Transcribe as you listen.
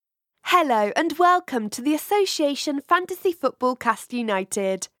Hello and welcome to the Association Fantasy Football Cast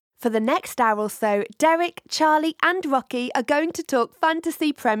United. For the next hour or so, Derek, Charlie and Rocky are going to talk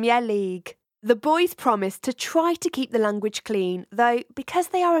Fantasy Premier League. The boys promise to try to keep the language clean, though because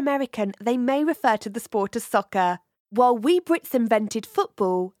they are American, they may refer to the sport as soccer. While we Brits invented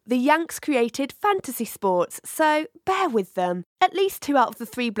football, the Yanks created fantasy sports, so bear with them. At least 2 out of the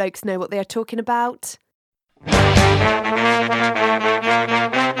 3 blokes know what they are talking about.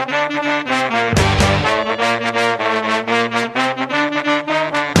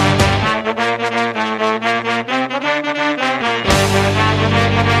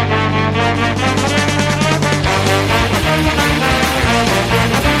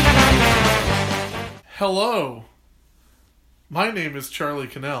 Hello, my name is Charlie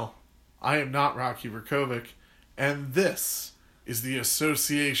Cannell. I am not Rocky Rakovic, and this is the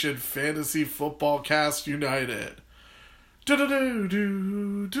Association Fantasy Football Cast United.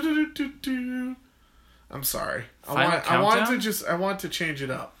 I'm sorry. I want to change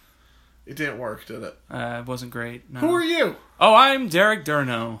it up. It didn't work, did it? It wasn't great. No. Who are you? Oh, I'm Derek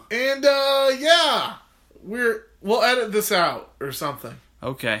Durno. And we'll edit this out or something.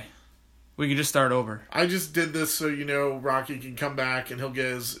 Okay. We can just start over. I just did this so, Rocky can come back and he'll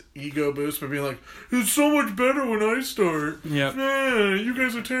get his ego boost by being like, it's so much better when I start. Yep. You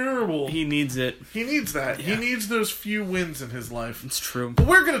guys are terrible. He needs it. He needs that. Yeah. He needs those few wins in his life. It's true. But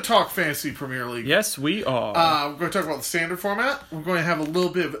we're going to talk Fantasy Premier League. Yes, we are. We're going to talk about the standard format. We're going to have a little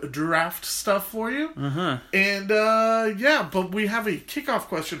bit of draft stuff for you. Uh-huh. And, but we have a kickoff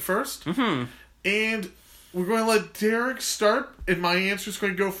question first. Mm-hmm. And we're going to let Derek start, and my answer is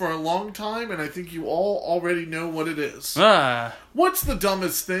going to go for a long time, and I think you all already know what it is. What's the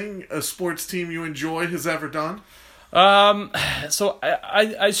dumbest thing a sports team you enjoy has ever done? So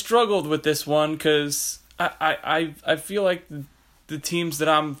I struggled with this one because I feel like the teams that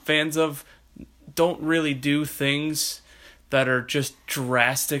I'm fans of don't really do things that are just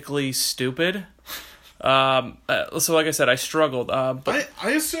drastically stupid. So like I said, I struggled. But I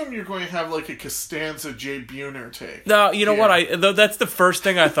assume you're going to have like a Costanza Jay Buhner take. No, you know what? That's the first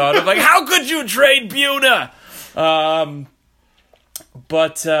thing I thought of. Like, how could you trade Buhner? I'm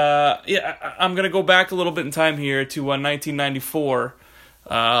gonna go back a little bit in time here to 1994.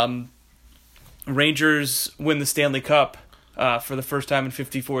 Rangers win the Stanley Cup for the first time in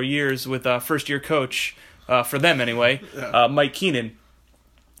 54 years with a first-year coach for them anyway, Mike Keenan,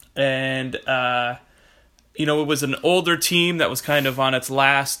 and. It was an older team that was kind of on its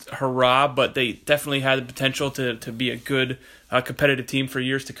last hurrah, but they definitely had the potential to be a good competitive team for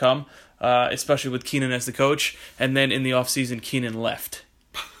years to come, especially with Keenan as the coach. And then in the offseason, Keenan left.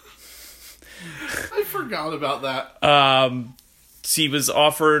 I forgot about that. He was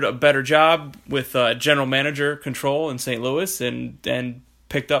offered a better job with general manager control in St. Louis and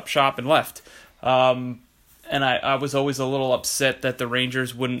picked up shop and left. And I was always a little upset that the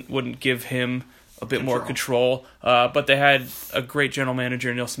Rangers wouldn't give him a bit more control, but they had a great general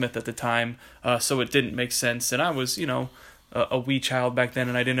manager, Neil Smith, at the time, so it didn't make sense. And I was, a wee child back then,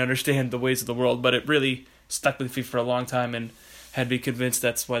 and I didn't understand the ways of the world, but it really stuck with me for a long time and had me convinced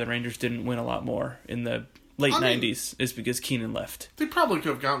that's why the Rangers didn't win a lot more in the late 90s, is because Keenan left. They probably could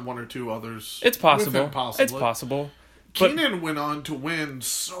have gotten one or two others. It's possible. With him, possibly. It's possible. Keenan went on to win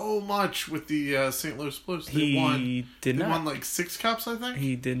so much with the St. Louis Blues. They won like 6 cups, I think?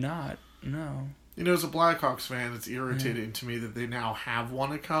 He did not, no. As a Blackhawks fan, it's irritating to me that they now have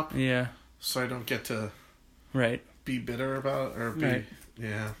won a cup. Yeah. So I don't get to be bitter about it. Or be, right.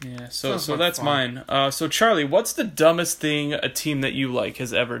 Yeah. Yeah, so that's fun. Mine. So Charlie, what's the dumbest thing a team that you like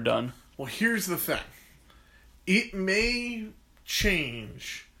has ever done? Well, here's the thing. It may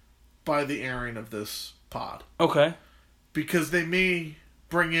change by the airing of this pod. Okay. Because they may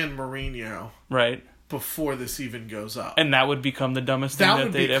bring in Mourinho. Right. Before this even goes up. And that would become the dumbest thing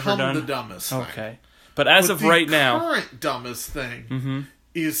that they'd ever done? That would become the dumbest thing. Okay. But as of right now... the current dumbest thing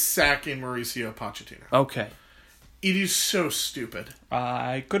is sacking Mauricio Pochettino. Okay. It is so stupid.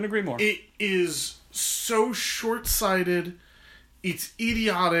 I couldn't agree more. It is so short-sighted. It's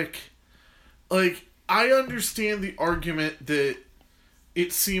idiotic. Like, I understand the argument that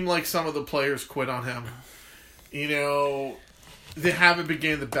it seemed like some of the players quit on him. They haven't been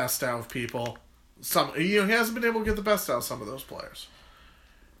getting the best out of people. He hasn't been able to get the best out of some of those players.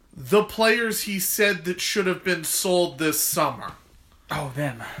 The players he said that should have been sold this summer. Oh,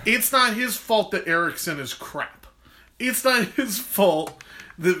 them. It's not his fault that Eriksson is crap. It's not his fault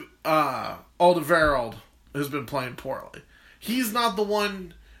that Alderweireld has been playing poorly. He's not the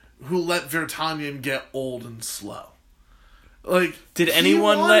one who let Virtanen get old and slow. Like, did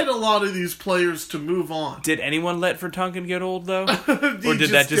anyone wanted a lot of these players to move on. Did anyone let Vertonghen get old, though? Or did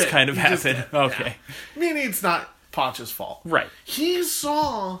that just kind of happen? Okay. Yeah. Meaning it's not Poch's fault. Right. He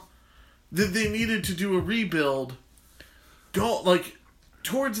saw that they needed to do a rebuild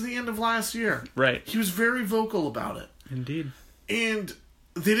towards the end of last year. Right. He was very vocal about it. Indeed. And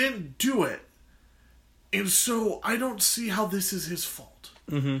they didn't do it. And so I don't see how this is his fault.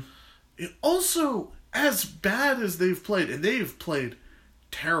 Mm-hmm. It also, as bad as they've played, and they've played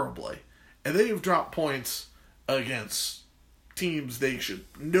terribly, and they have dropped points against teams they should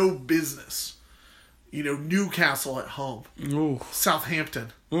no business. Newcastle at home. Oof.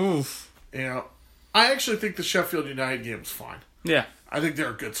 Southampton. Oof. I actually think the Sheffield United game is fine. Yeah. I think they're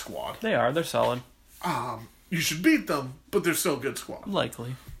a good squad. They are. They're solid. You should beat them, but they're still a good squad.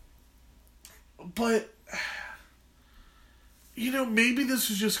 Likely. But, maybe this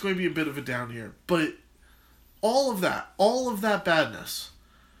is just going to be a bit of a down year. But all of that badness,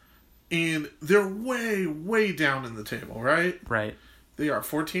 and they're way, way down in the table, right? Right. They are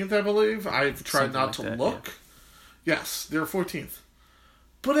 14th, I believe. I've tried not to look. Yeah. Yes, they're 14th.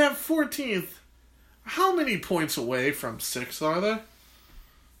 But at 14th, how many points away from 6th are they?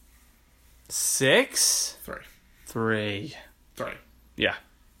 6? 3. 3. Yeah.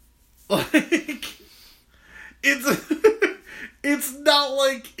 It's not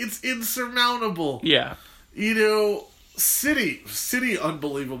like it's insurmountable. Yeah. City,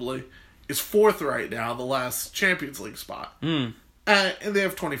 unbelievably, is 4th right now, the last Champions League spot. Mm. And they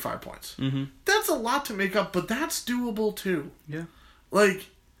have 25 points. Mm-hmm. That's a lot to make up, but that's doable too. Yeah.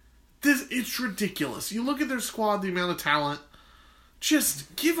 It's ridiculous. You look at their squad, the amount of talent.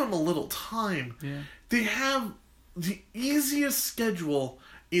 Just give them a little time. Yeah. They have the easiest schedule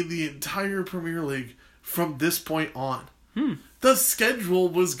in the entire Premier League from this point on. The schedule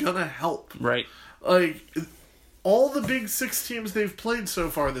was gonna help. Right. All the big 6 teams they've played so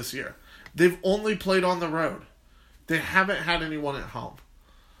far this year, they've only played on the road. They haven't had anyone at home.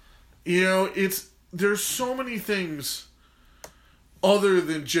 There's so many things other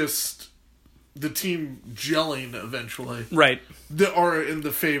than just the team gelling eventually. Right. That are in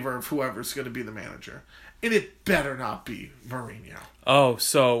the favor of whoever's going to be the manager. And it better not be Mourinho. Oh,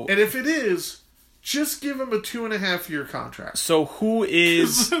 so... And if it is, just give him a 2.5-year contract. So who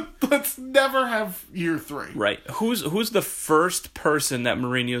is... Let's never have year 3. Right. Who's the first person that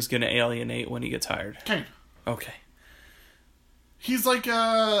Mourinho's going to alienate when he gets hired? Kane. Okay. He's like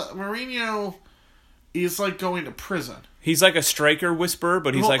Mourinho is like going to prison. He's like a striker whisperer,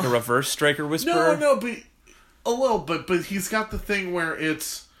 but he's like a reverse striker whisperer. No, but a little bit. But he's got the thing where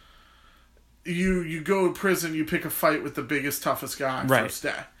it's you go to prison, you pick a fight with the biggest, toughest guy first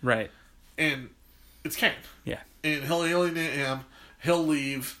day. Right. And it's Kane. Yeah. And he'll alienate him. He'll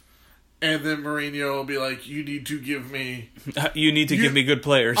leave. And then Mourinho will be like, you need to give me... You need to give me good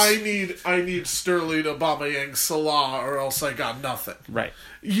players. I need Sterling, Aubameyang, Salah, or else I got nothing. Right.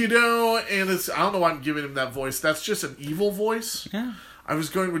 And I don't know why I'm giving him that voice. That's just an evil voice. Yeah. I was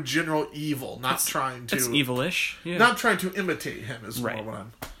going with general evil, trying to... It's evil-ish. Yeah. Not trying to imitate him is more what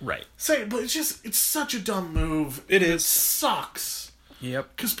I'm saying. But it's such a dumb move. It is. It sucks.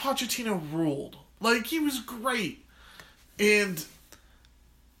 Yep. Because Pochettino ruled. He was great. And...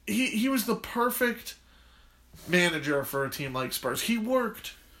 He was the perfect manager for a team like Spurs. He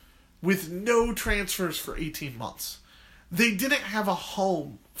worked with no transfers for 18 months. They didn't have a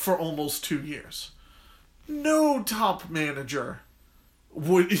home for almost 2 years. No top manager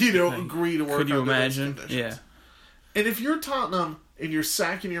would, agree to work Could you under imagine? those conditions. Yeah. And if you're Tottenham and you're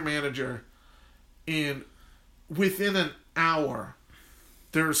sacking your manager and within an hour...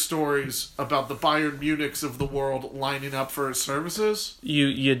 There are stories about the Bayern Munichs of the world lining up for his services.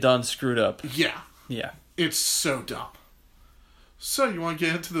 You done screwed up. Yeah. Yeah. It's so dumb. So, you want to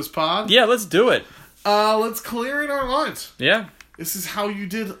get into this pod? Yeah, let's do it. Let's clear in our lines. Yeah. This is how you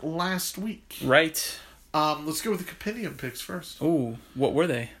did last week. Right. Let's go with the Compendium picks first. Ooh, what were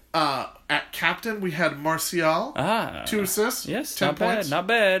they? At captain, we had Martial. 2 assists. Yes, 10 not points. bad. Not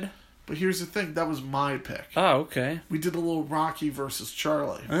bad. But here's the thing, that was my pick. Oh, okay. We did a little Rocky versus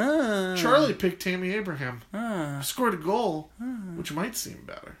Charlie. Ah. Charlie picked Tammy Abraham. Ah. Scored a goal, which might seem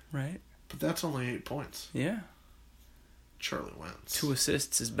better. Right. But that's only 8 points. Yeah. Charlie wins. 2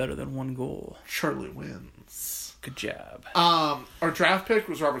 assists is better than 1 goal. Charlie wins. Good job. Our draft pick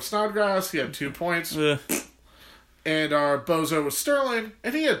was Robert Snodgrass. He had 2 points. And our bozo was Sterling,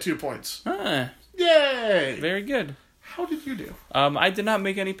 and he had 2 points. Ah. Yay! Very good. How did you do? I did not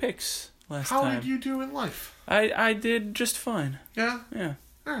make any picks last time. How did you do in life? I did just fine. Yeah? Yeah.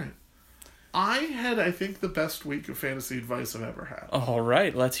 Alright. I had, I think, the best week of fantasy advice I've ever had. All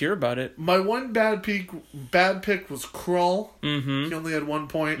right, let's hear about it. My one bad pick was Krull. Mm-hmm. He only had 1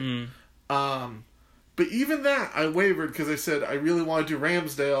 point. But even that, I wavered because I said I really want to do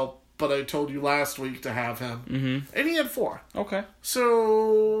Ramsdale, but I told you last week to have him. Mm-hmm. And he had 4. Okay.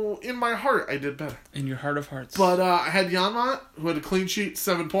 So, in my heart, I did better. In your heart of hearts. But I had Janmaat, who had a clean sheet,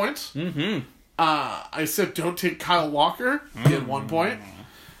 7 points. Mm-hmm. I said don't take Kyle Walker. He had 1 point.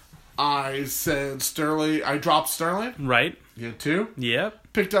 I said Sterling. I dropped Sterling. Right. He had 2.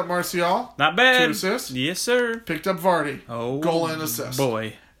 Yep. Picked up Martial. Not bad. 2 assists. Yes, sir. Picked up Vardy. Oh, goal and assist.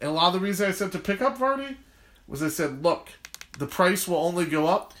 Boy. And a lot of the reason I said to pick up Vardy was I said, look, the price will only go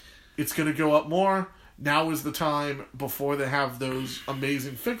up. It's going to go up more. Now is the time before they have those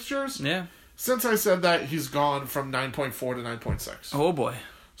amazing fixtures. Yeah. Since I said that, he's gone from 9.4 to 9.6. Oh, boy.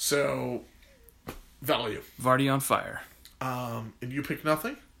 So, value. Vardy on fire. And you pick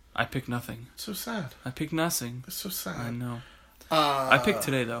nothing? I picked nothing. It's so sad. I picked nothing. It's so sad. I know. I picked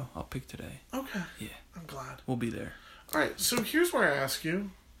today, though. I'll pick today. Okay. Yeah. I'm glad. We'll be there. All right, so here's where I ask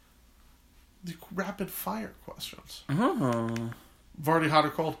you the rapid fire questions. Oh. Vardy hot or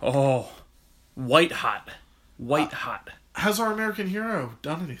cold? Oh. White hot. White hot. Has our American hero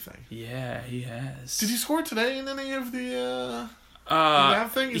done anything? Yeah, he has. Did he score today in any of the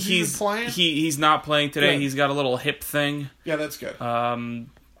that thing? Is he playing? He's not playing today. Good. He's got a little hip thing. Yeah, that's good.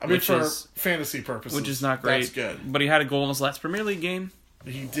 I mean, for fantasy purposes. Which is not great. That's good. But he had a goal in his last Premier League game.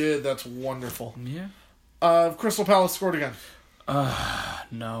 He did. That's wonderful. Yeah. Crystal Palace scored again.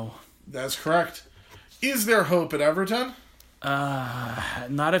 No. That's correct. Is there hope at Everton?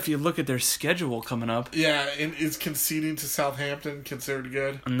 Not if you look at their schedule coming up. Yeah, and is conceding to Southampton considered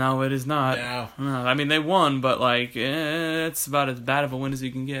good? No, it is not. No. I mean, they won, but, it's about as bad of a win as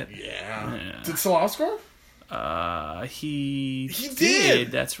you can get. Yeah. Did Salah score? He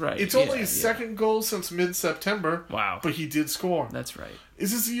did. That's right. It's only his second goal since mid-September. Wow. But he did score. That's right.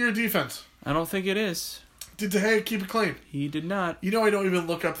 Is this a year of defense? I don't think it is. Did De Gea keep it clean? He did not. You know I don't even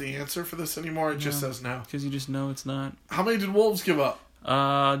look up the answer for this anymore. It just says no. Because you just know it's not. How many did Wolves give up?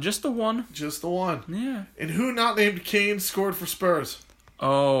 Just the one. Just the one. Yeah. And who not named Kane scored for Spurs?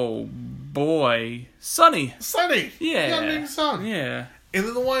 Oh, boy. Sonny. Yeah. Young named Son. Yeah. And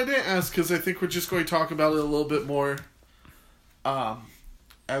then the one I didn't ask, because I think we're just going to talk about it a little bit more,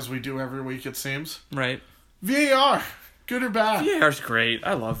 as we do every week, it seems. Right. VAR. Good or bad? VAR's great.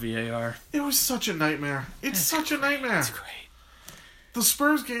 I love VAR. It was such a nightmare. It's such a nightmare. It's great. The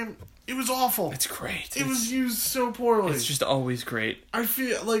Spurs game, it was awful. It's great. It was used so poorly. It's just always great. I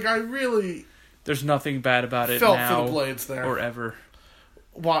feel like I really There's nothing bad about it felt now for the Blades there. or ever.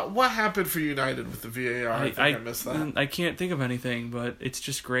 What happened for United with the VAR? I think I missed that. I can't think of anything, but it's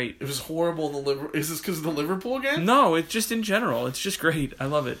just great. It was horrible in the Liverpool. Is this because of the Liverpool game? No, it's just in general. It's just great. I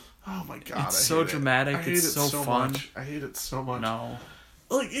love it. Oh my god! It's so dramatic. It's so fun. I hate it so much. No.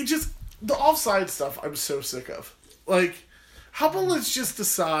 Like, it just... The offside stuff I'm so sick of. Like, how about let's just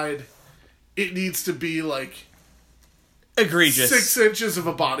decide it needs to be, like... Egregious. 6 inches of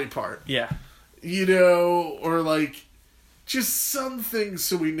a body part. Yeah. You know, or like... Just some things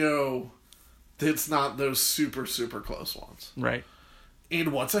so we know that it's not those super, super close ones. Right.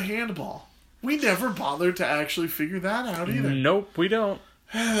 And what's a handball? We never bothered to actually figure that out either. Nope, we don't.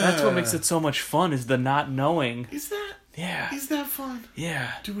 That's what makes it so much fun, is the not knowing. Is that? Yeah. Is that fun? Yeah.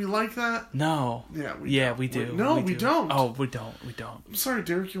 Do we like that? No. Yeah, we do. No, we don't. Oh, we don't. We don't. I'm sorry,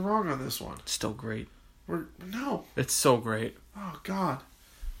 Derek, you're wrong on this one. It's still great. No. It's so great. Oh, God.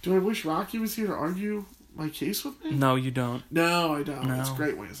 Do I wish Rocky was here to argue my case with me? No, you don't. No, I don't. No. It's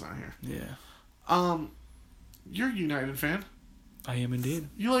great when he's not here. Yeah. You're a United fan. I am indeed.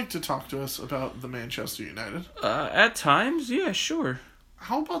 You like to talk to us about the Manchester United. At times, yeah, sure.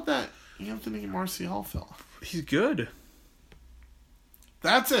 How about that Anthony Martial fella? He's good.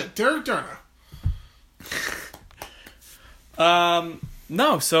 That's it. Derek Turner.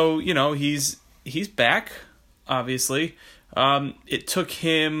 No, so, he's back, obviously. It took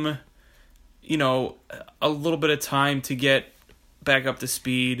him, a little bit of time to get back up to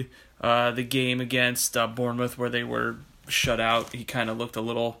speed. The game against Bournemouth, where they were shut out, he kind of looked a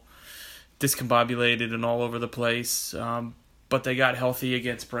little discombobulated and all over the place. But they got healthy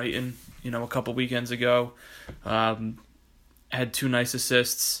against Brighton, a couple weekends ago. Had 2 nice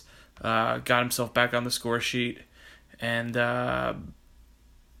assists, got himself back on the score sheet. And,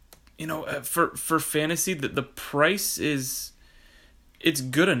 for fantasy, the price it's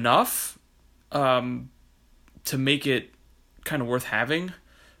good enough to make it kind of worth having.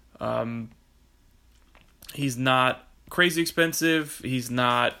 He's not crazy expensive. He's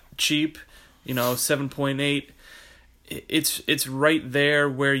not cheap. 7.8. It's right there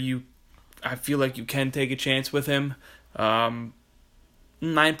where you I feel like you can take a chance with him. 9%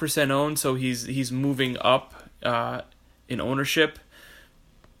 owned, so he's moving up in ownership.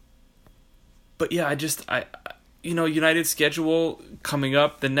 But yeah, United's schedule coming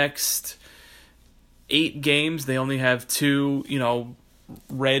up the next 8 games, they only have 2,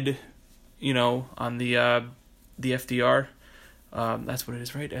 red, on the FDR. That's what it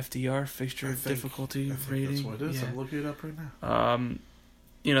is, right? FDR, fixture difficulty rating. That's what it is. Yeah. I'm looking it up right now.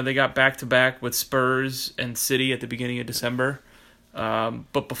 They got back-to-back with Spurs and City at the beginning of December.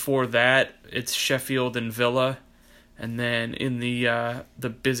 But before that, it's Sheffield and Villa. And then in the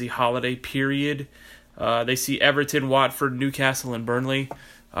busy holiday period, they see Everton, Watford, Newcastle, and Burnley.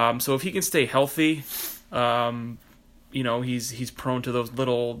 So if he can stay healthy, he's prone to those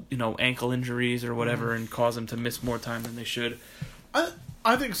little, ankle injuries or whatever and cause him to miss more time than they should.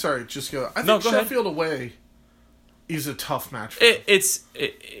 I think, sorry, just go. I think go Sheffield ahead. away is a tough match for them.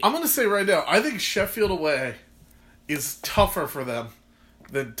 I'm going to say right now, I think Sheffield away is tougher for them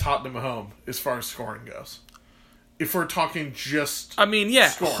than Tottenham home as far as scoring goes. If we're talking just scoring.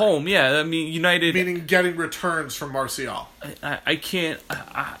 Home, yeah. United... Meaning getting returns from Martial. I can't...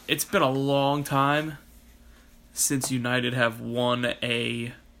 it's been a long time since United have won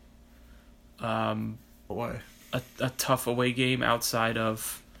a tough away game outside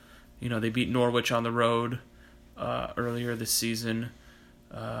of... they beat Norwich on the road earlier this season.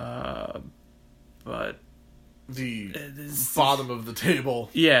 But... The bottom of the table.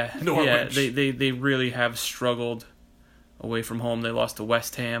 Yeah, Norwich. Yeah. They really have struggled away from home. They lost to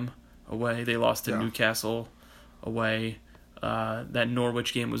West Ham away. They lost to Newcastle away. That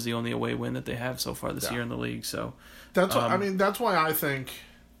Norwich game was the only away win that they have so far this year in the league. So that's that's why I think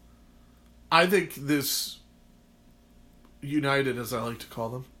this United, as I like to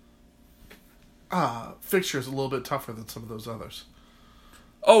call them, fixture is a little bit tougher than some of those others.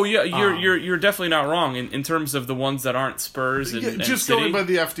 Oh yeah, you're definitely not wrong in terms of the ones that aren't Spurs and just City. Going by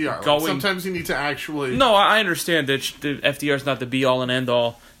the FDR. Sometimes you need to actually. No, I understand that the FDR is not the be all and end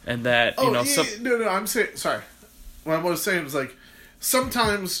all, and that No. I'm saying sorry. What I was saying was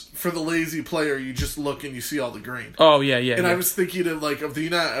sometimes for the lazy player, you just look and you see all the green. Oh yeah. And I was thinking of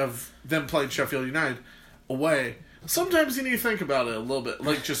them playing Sheffield United away. Sometimes you need to think about it a little bit,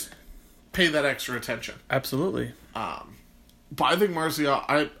 just pay that extra attention. Absolutely. But I think Martial,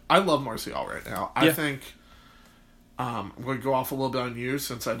 I love Martial right now. I think I'm going to go off a little bit on you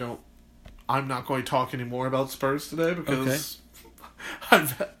since I'm not going to talk anymore about Spurs today because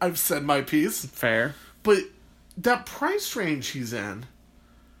I've said my piece. Fair. But that price range he's in,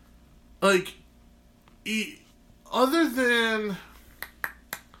 other than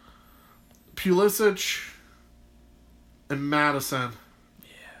Pulisic and Maddison,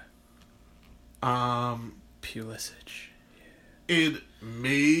 Pulisic. It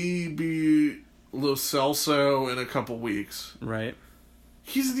may be Lo Celso in a couple weeks. Right.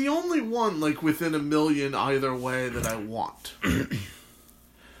 He's the only one within $1 million either way that I want.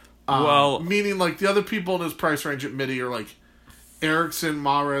 Meaning the other people in his price range at midi are Eriksen,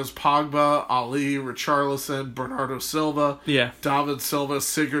 Mahrez, Pogba, Ali, Richarlison, Bernardo Silva, David Silva,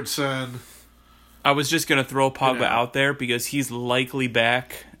 Sigurdsson. I was just gonna throw Pogba out there because he's likely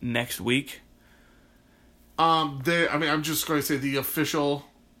back next week. I'm just going to say the official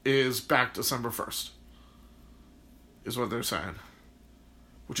is back December 1st. Is what they're saying.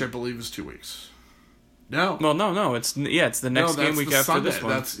 Which I believe is 2 weeks. No. Well, no. It's the next game week after Sunday. this one.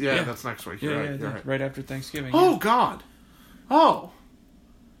 That's next week. You're right. Right after Thanksgiving. Oh, God. Oh.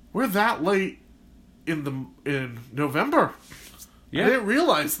 We're that late in November. Yeah. I didn't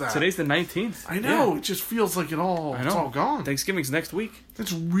realize that. Today's the 19th. I know. Yeah. It just feels like it's all gone. Thanksgiving's next week.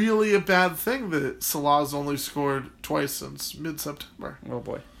 It's really a bad thing that Salah's only scored twice since mid-September. Oh,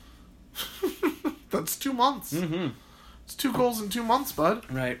 boy. That's 2 months. Mm-hmm. It's 2 goals in 2 months, bud.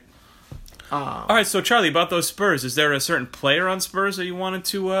 Right. All right, so Charlie, about those Spurs, is there a certain player on Spurs that you wanted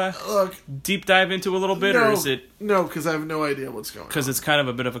to deep dive into a little bit, or is it? No, because I have no idea what's going on. Because it's kind of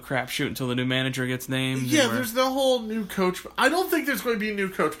a bit of a crapshoot until the new manager gets named. Yeah, there's the whole new coach. I don't think there's going to be a new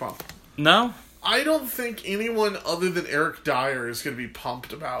coach bump. No? I don't think anyone other than Eric Dyer is going to be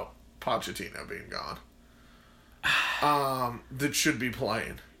pumped about Pochettino being gone. That should be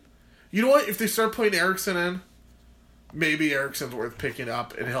playing. You know what? If they start putting Eriksen in, maybe Eriksen's worth picking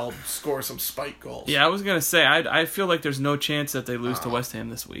up and he'll score some spike goals. Yeah, I was going to say, I feel like there's no chance that they lose to West Ham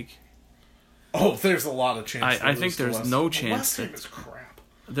this week. Oh, there's a lot of chance. I think there's no chance. West Ham is crap.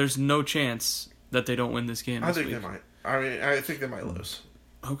 There's no chance that they don't win this game this week. I think they might. I think they might lose.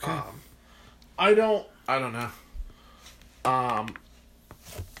 Okay. I don't know.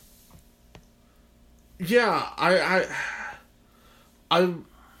 Yeah,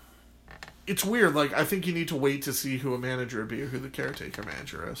 it's weird. Like, I think you need to wait to see who a manager would be or who the caretaker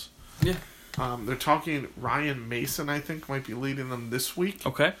manager is. Yeah. They're talking Ryan Mason, I think, might be leading them this week.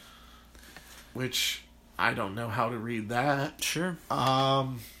 Okay. Which I don't know how to read that. Sure.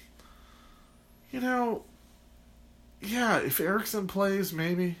 Yeah, if Eriksson plays,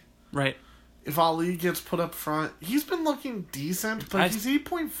 maybe. Right. If Ali gets put up front, he's been looking decent, but he's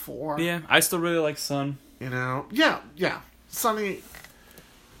 8.4. Yeah, I still really like Son. Yeah. Sonny,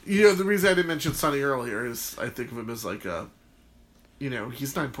 the reason I didn't mention Sonny earlier is I think of him as like a, he's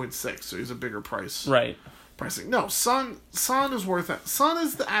 9.6, so he's a bigger price. Right. Pricing. No, Son is worth it. Son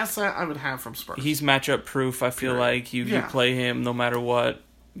is the asset I would have from Spurs. He's matchup proof. I feel like you play him no matter what.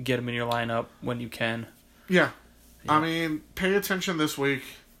 Get him in your lineup when you can. Yeah. I mean, pay attention this week.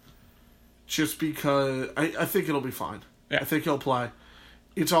 Just because I think it'll be fine. Yeah. I think he'll play.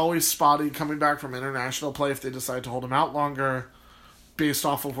 It's always spotty coming back from international play if they decide to hold him out longer based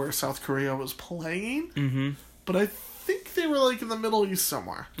off of where South Korea was playing. Mm-hmm. But I think they were like in the Middle East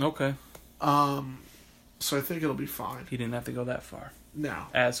somewhere. Okay. So I think it'll be fine. He didn't have to go that far. No.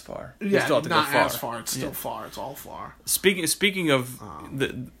 As far. Yeah, you still have to not go far. as far. It's still far. It's all far. Speaking of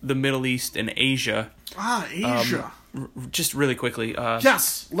the Middle East and Asia. Asia. Just really quickly.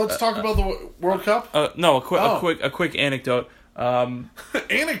 Yes. Let's talk about the World Cup. No, a quick anecdote.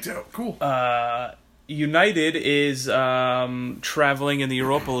 Anecdote. Cool. United is traveling in the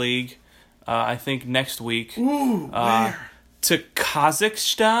Europa League. I think next week. Ooh, where? To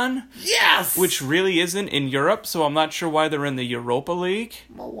Kazakhstan. Yes! Which really isn't in Europe, so I'm not sure why they're in the Europa League.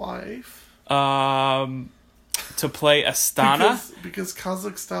 My wife. To play Astana. Because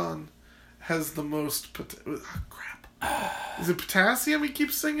Kazakhstan has the most... crap. Is it potassium he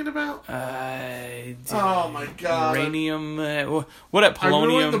keeps singing about? Oh my god. Uranium. What at polonium? I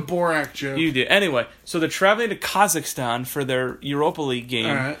ruined the Borak joke. You did. Anyway, so they're traveling to Kazakhstan for their Europa League game.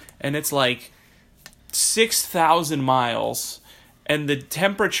 Right. And it's like 6,000 miles. And the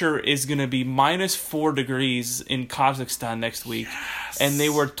temperature is going to be -4 degrees in Kazakhstan next week. Yes. And they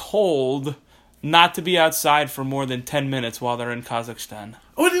were told not to be outside for more than 10 minutes while they're in Kazakhstan.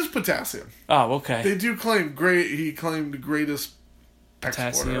 Oh, it is potassium. Oh, okay. They do claim he claimed the greatest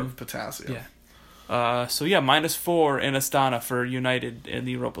exporter of potassium. Yeah. So yeah, -4 in Astana for United in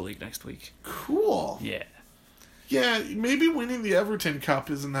the Europa League next week. Cool. Yeah. Yeah, maybe winning the Everton Cup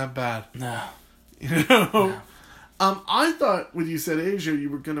isn't that bad. No. No. I thought when you said Asia, you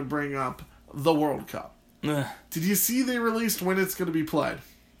were going to bring up the World Cup. Did you see they released when it's going to be played?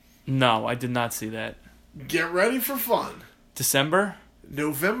 No, I did not see that. Get ready for fun. December?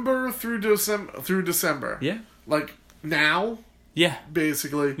 November through December. Yeah. Like now? Yeah.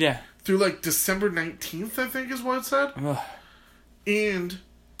 Basically. Yeah. Through like December 19th, I think is what it said. And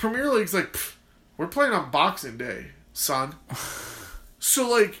Premier League's like, we're playing on Boxing Day, son. So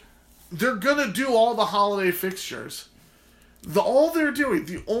like, they're gonna do all the holiday fixtures. The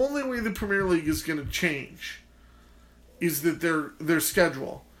only way the Premier League is gonna change is that their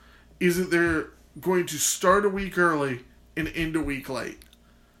schedule is that they're going to start a week early and end a week late.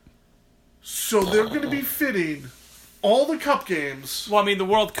 So they're going to be fitting all the cup games. Well, I mean, the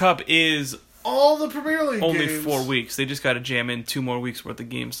World Cup is all the Premier League only games. 4 weeks. They just got to jam in 2 more weeks worth of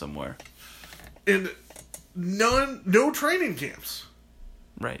games somewhere. And no training camps.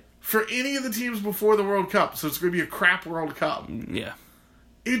 Right. For any of the teams before the World Cup. So it's going to be a crap World Cup. Yeah.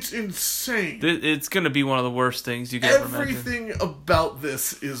 It's insane. It's going to be one of the worst things you can ever imagine. Everything about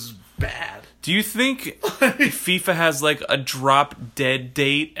this is bad. Do you think FIFA has like a drop dead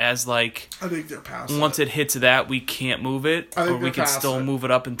date as like... I think they're past once it hits that, we can't move it? I think or we can still move it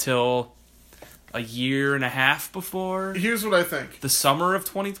up until a year and a half before? Here's what I think. The summer of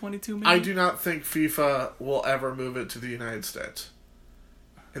 2022, maybe? I do not think FIFA will ever move it to the United States.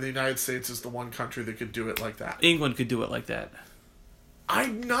 And the United States is the one country that could do it like that. England could do it like that.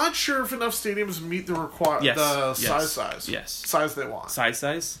 I'm not sure if enough stadiums meet the size they want.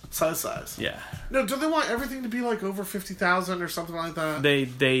 Size. Yeah. No, do they want everything to be like over 50,000 or something like that?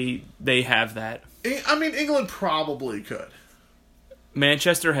 They have that. I mean, England probably could.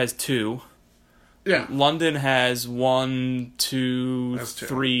 Manchester has 2. Yeah. London has 1, 2,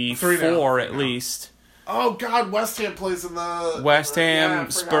 3, 4 at least. Oh God, West Ham plays in the West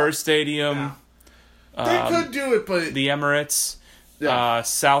Ham, Spurs Stadium. Yeah. They could do it, but the Emirates. Yeah.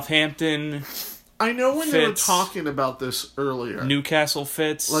 Southampton. I know when they were talking about this earlier. Newcastle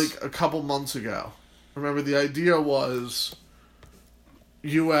fits. Like a couple months ago. Remember, the idea was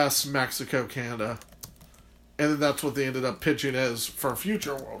U.S., Mexico, Canada. And then that's what they ended up pitching as for a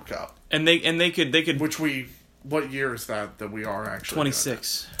future World Cup. And they could what year is that we are actually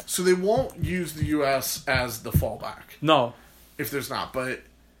 26. So they won't use the U.S. as the fallback. No. If there's not, but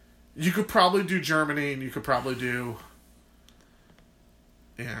You could probably do Germany, and you could probably do...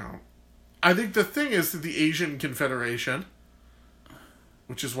 I think the thing is that the Asian Confederation,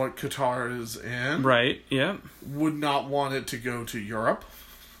 which is what Qatar is in... Right, yeah. Would not want it to go to Europe.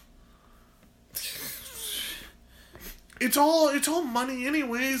 It's all money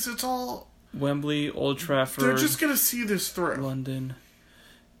anyways. It's all... Wembley, Old Trafford... They're just going to see this through. London.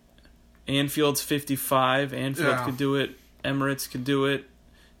 Anfield's 55. Anfield could do it. Emirates could do it.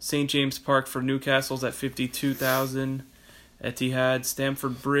 St. James Park for Newcastle's at 52,000. Etihad.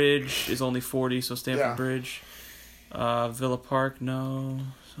 Stamford Bridge is only 40, so Stamford Bridge. Villa Park, no.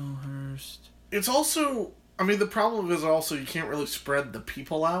 Selhurst. It's also... I mean, the problem is also you can't really spread the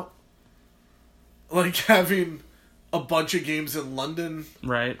people out. Like, having a bunch of games in London...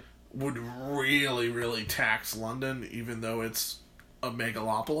 Right. ...would really, really tax London, even though it's a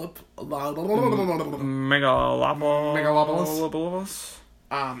megalopolis. Megalopolis.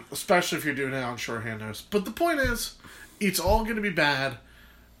 Especially if you're doing it on shorthand notes. But the point is, it's all going to be bad.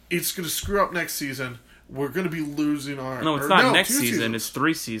 It's going to screw up next season. We're going to be losing our... No, it's not next season. It's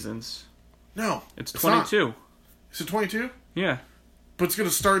 3 seasons. No. It's 22. Not. Is it 22? Yeah. But it's going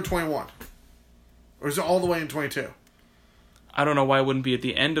to start in 21. Or is it all the way in 22? I don't know why it wouldn't be at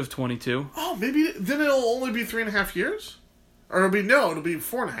the end of 22. Oh, maybe then it'll only be 3.5 years? Or it'll be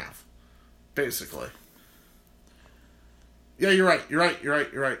 4.5. Basically. Yeah, you're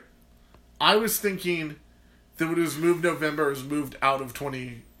right. I was thinking that when it was moved November, it was moved out of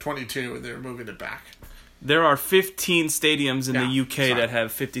 2022 and they were moving it back. There are 15 stadiums in the UK that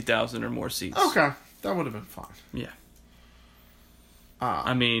have 50,000 or more seats. Okay. That would have been fine. Yeah.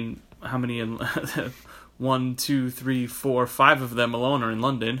 I mean, how many in... 1, 2, 3, 4, 5 of them alone are in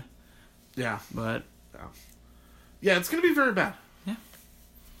London. Yeah. But... Yeah, it's going to be very bad. Yeah.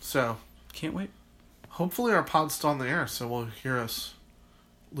 So... Can't wait. Hopefully our pod's still on the air, so we'll hear us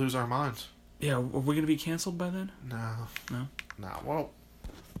lose our minds. Yeah, are we going to be canceled by then? No. No, well,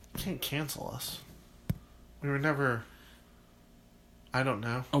 you can't cancel us. We were never... I don't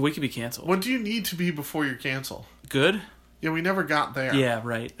know. Oh, we could be canceled. What do you need to be before you're canceled? Good? Yeah, we never got there. Yeah,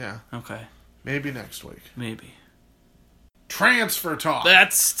 right. Yeah. Okay. Maybe next week. Maybe. Transfer talk.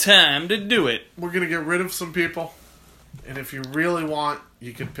 That's time to do it. We're going to get rid of some people. And if you really want,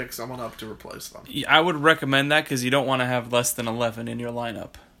 you can pick someone up to replace them. I would recommend that because you don't want to have less than 11 in your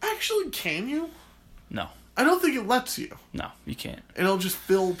lineup. Actually, can you? No. I don't think it lets you. No, you can't. And it'll just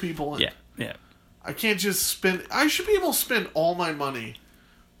fill people in. Yeah. I can't just spend... I should be able to spend all my money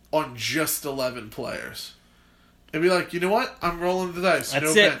on just 11 players. And be like, you know what? I'm rolling the dice. That's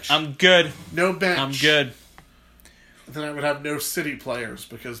no it. bench. I'm good. No bench. I'm good. Then I would have no City players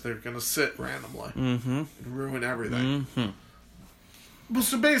because they're going to sit randomly and ruin everything. Well,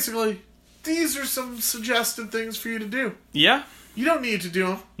 so basically, these are some suggested things for you to do. Yeah. You don't need to do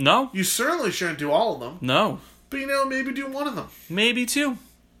them. No. You certainly shouldn't do all of them. No. But, maybe do one of them. Maybe 2.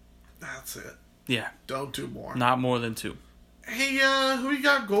 That's it. Yeah. Don't do more. Not more than 2. Hey, who you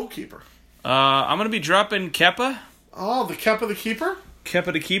got goalkeeper? I'm going to be dropping Kepa. Oh, the Kepa the keeper?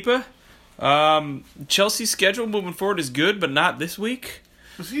 Kepa the keeper. Chelsea's schedule moving forward is good, but not this week.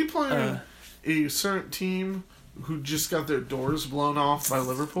 Was he playing a certain team who just got their doors blown off by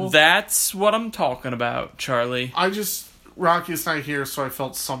Liverpool? That's what I'm talking about, Charlie. Rocky's not here, so I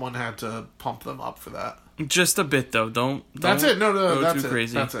felt someone had to pump them up for that. Just a bit, though. Don't that's it. No, go that's too it.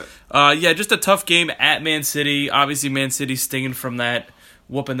 crazy. That's it. Yeah, just a tough game at Man City. Obviously, Man City's stinging from that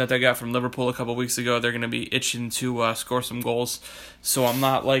whooping that they got from Liverpool a couple weeks ago. They're going to be itching to score some goals. So I'm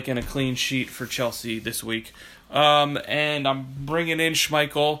not liking a clean sheet for Chelsea this week. And I'm bringing in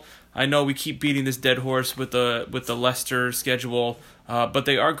Schmeichel. I know we keep beating this dead horse with the Leicester schedule, but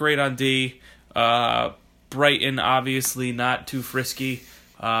they are great on D. Brighton, obviously, not too frisky.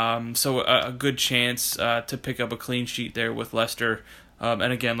 So a good chance to pick up a clean sheet there with Leicester.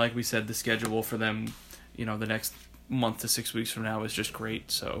 And again, like we said, the schedule for them, the next month to 6 weeks from now is just great.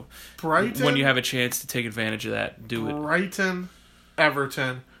 So Brighton, when you have a chance to take advantage of that, do it. Brighton,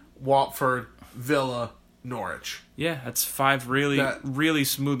 Everton, Watford, Villa, Norwich. Yeah, that's 5 really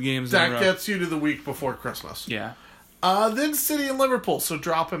smooth games in a row. That gets you to the week before Christmas. Yeah. Then City and Liverpool, so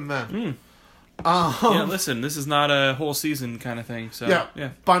drop him then. Yeah, listen, this is not a whole season kind of thing. So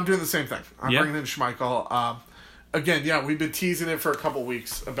yeah. But I'm doing the same thing. I'm bringing in Schmeichel. Again, we've been teasing it for a couple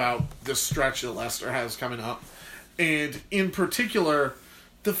weeks about this stretch that Leicester has coming up. And in particular,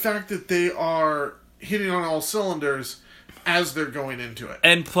 the fact that they are hitting on all cylinders as they're going into it.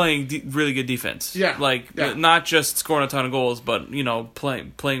 And playing really good defense. Yeah. Not just scoring a ton of goals, but,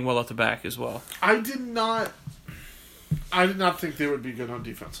 playing well at the back as well. I did not I did not think they would be good on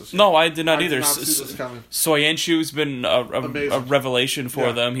defense this year. No, I did not either. I did not see this coming. Soyuncu's been a revelation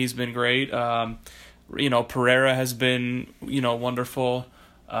for them. He's been great. Pereira has been, wonderful.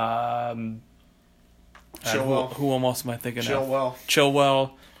 Chilwell. Who else am I thinking of?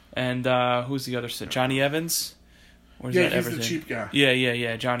 Chilwell. And who's the other side? Johnny Evans? Or is that he's Everton? The cheap guy.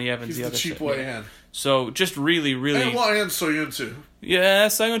 Yeah. Johnny Evans. He's the cheap way in. So just really, really... And Soyuncu. Yeah,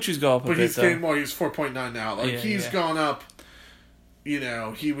 Soyuncu's gone up a bit, But he's gained more. He's 4.9 now. He's gone up... he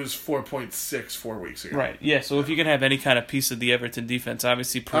was 4.6 4 weeks ago. Right, yeah. So if you can have any kind of piece of the Everton defense,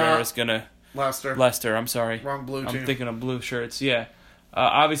 obviously Pereira's going to... Leicester, I'm sorry. Wrong blue team. I'm thinking of blue shirts, yeah.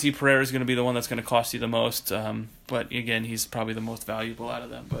 Obviously Pereira's going to be the one that's going to cost you the most. But again, he's probably the most valuable out of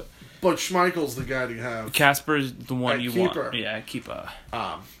them. But Schmeichel's the guy to have. Casper's the one you keeper. Want. Yeah, keeper.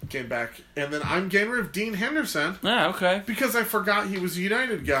 Came back. And then I'm getting rid of Dean Henderson. Okay. Because I forgot he was a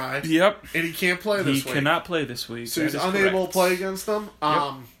United guy. Yep. And he can't play this week. He cannot play this week. So he's unable to play against them.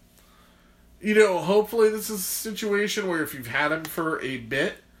 Yep. Hopefully this is a situation where if you've had him for a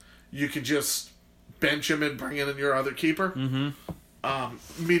bit, you can just bench him and bring in your other keeper. Mm-hmm.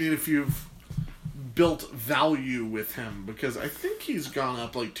 Meaning if you've built value with him, because I think he's gone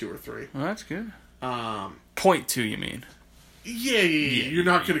up 2 or 3. Well, that's good. 0.2, you mean? Yeah. You're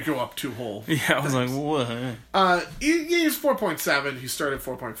not going to go up 2 whole. Yeah, I was like, what? He's 4.7. He started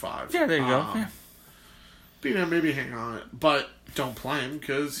 4.5. Yeah, there you go. Yeah. But, maybe hang on it. But don't play him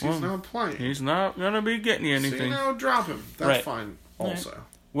because he's not playing. He's not going to be getting you anything. So, drop him. That's fine also. Right.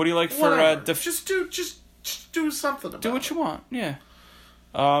 What do you like for... just do something about it. Do what you want, yeah.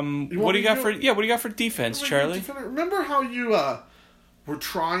 What do you got for defense, Charlie? Remember how you were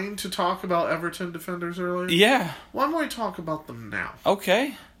trying to talk about Everton defenders earlier? Yeah. Why don't we talk about them now?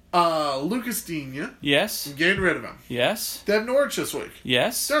 Okay. Lucas Digne. Yes. I'm getting rid of him. Yes. They have Norwich this week.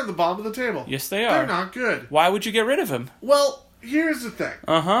 Yes. They're at the bottom of the table. Yes, they are. They're not good. Why would you get rid of him? Well, here's the thing.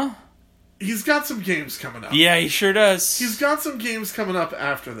 Uh-huh. He's got some games coming up. Yeah, he sure does. He's got some games coming up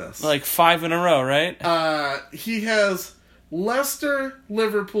after this. 5 in a row, right? He has Leicester,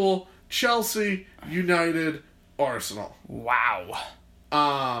 Liverpool, Chelsea, United, Arsenal. Wow.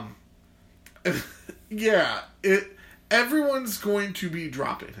 Yeah, everyone's going to be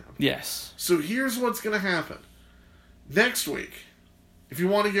dropping him. Yes. So here's what's going to happen. Next week, if you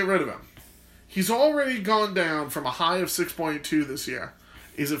want to get rid of him, he's already gone down from a high of 6.2 this year.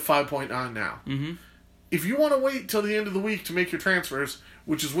 He's at 5.9 now. Mm-hmm. If you want to wait till the end of the week to make your transfers,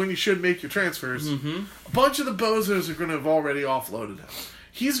 which is when you should make your transfers, mm-hmm. a bunch of the bozos are going to have already offloaded him.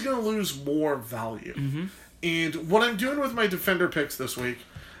 He's going to lose more value. Mm-hmm. And what I'm doing with my defender picks this week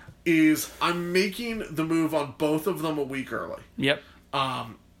is I'm making the move on both of them a week early. Yep.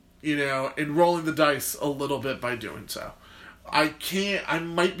 And rolling the dice a little bit by doing so. I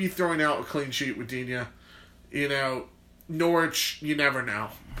might be throwing out a clean sheet with Digne. Norwich, you never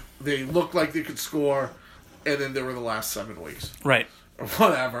know. They looked like they could score, and then they were the last 7 weeks. Right. Or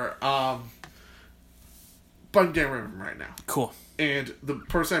whatever. But I'm getting rid of him right now. Cool. And the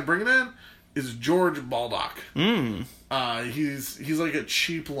person I'm bringing in is George Baldock. He's like a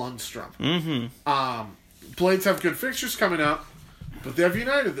cheap Lundstrom. Mm-hmm. Blades have good fixtures coming up, but they have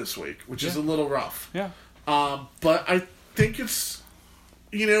United this week, which is a little rough. Yeah. But I think it's,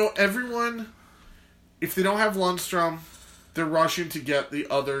 everyone, if they don't have Lundstrom, they're rushing to get the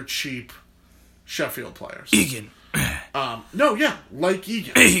other cheap Sheffield players. Egan. Like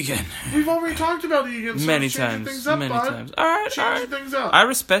Egan. Egan. We've already talked about Egan. So many times. Many times. All right. Changing things up. I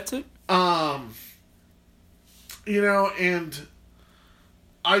respect it. And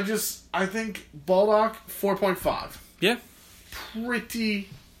I think Baldock 4.5. Yeah. Pretty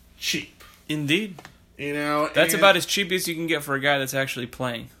cheap. Indeed. That's about as cheap as you can get for a guy that's actually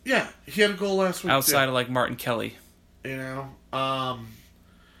playing. Yeah, he had a goal last week. Outside of Martin Kelly. And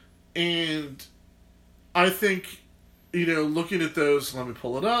I think, looking at those, let me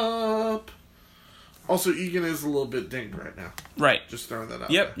pull it up. Also, Egan is a little bit dinged right now. Right. Just throwing that out.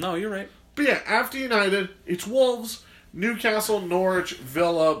 Yep, no, you're right. But yeah, after United, it's Wolves, Newcastle, Norwich,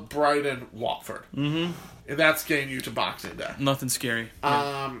 Villa, Brighton, Watford. Mm-hmm. And that's getting you to Boxing Day. Nothing scary.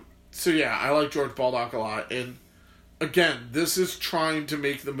 So yeah, I like George Baldock a lot. And again, this is trying to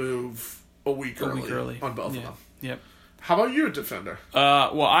make the move a week early on both of them. Yep. How about you, defender?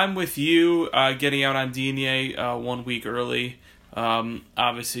 Well, I'm with you, getting out on Digne 1 week early.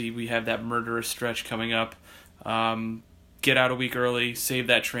 Obviously, we have that murderous stretch coming up. Get out a week early, save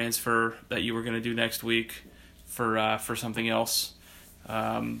that transfer that you were going to do next week for something else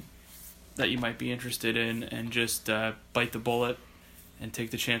that you might be interested in, and just bite the bullet and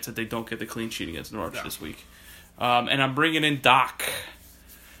take the chance that they don't get the clean sheet against Norwich this week. And I'm bringing in Doc.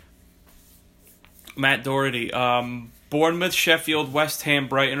 Matt Doherty. Bournemouth, Sheffield, West Ham,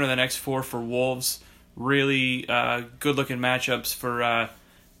 Brighton are the next 4 for Wolves. Really good-looking matchups for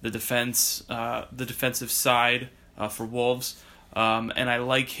the defensive side for Wolves. And I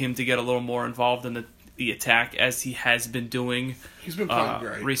like him to get a little more involved in the attack as he has been doing. He's been playing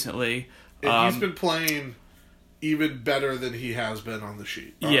great recently. He's been playing even better than he has been on the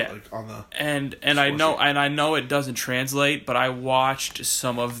sheet. On the and I know it doesn't translate, but I watched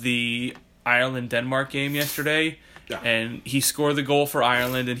some of the Ireland-Denmark game yesterday. Yeah. And he scored the goal for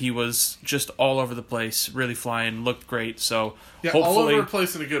Ireland, and he was just all over the place, really flying, looked great. So hopefully, all over the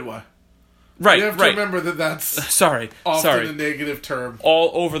place in a good way. Right, you have to remember that's often a negative term.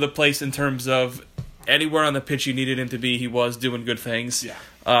 All over the place in terms of anywhere on the pitch you needed him to be, he was doing good things. Yeah.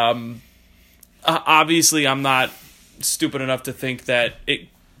 Obviously, I'm not stupid enough to think that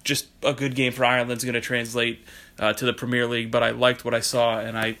just a good game for Ireland is going to translate to the Premier League, but I liked what I saw,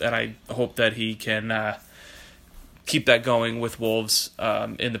 and I hope that he can keep that going with Wolves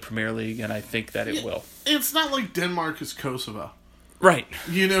in the Premier League, and I think that it will. It's not like Denmark is Kosovo. Right.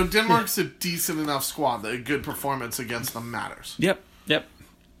 Denmark's a decent enough squad that a good performance against them matters. Yep.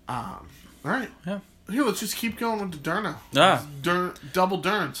 All right. Yeah. Here, let's just keep going with the Durno. Double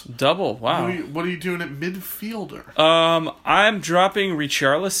Durns. Double, wow. What are you doing at midfielder? I'm dropping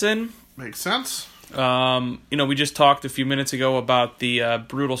Richarlison. Makes sense. We just talked a few minutes ago about the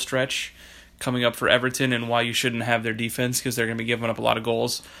brutal stretch coming up for Everton and why you shouldn't have their defense because they're going to be giving up a lot of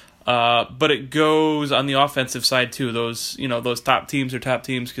goals. But it goes on the offensive side too. Those top teams are top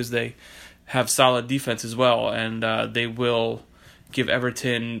teams because they have solid defense as well, and they will give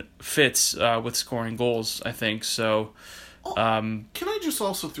Everton fits with scoring goals, I think. So, can I just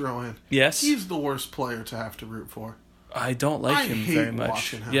also throw in? Yes, he's the worst player to have to root for. I don't like him very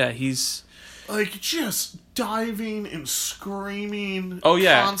much. Yeah, he's just diving and screaming. Oh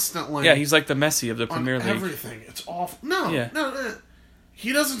yeah, constantly. Yeah, he's like the Messi of the Premier League. Everything. It's awful. No.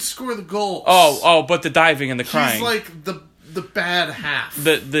 He doesn't score the goals. But the diving and the crying. He's like the bad half.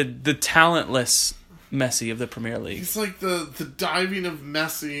 The talentless Messi of the Premier League. He's like the diving of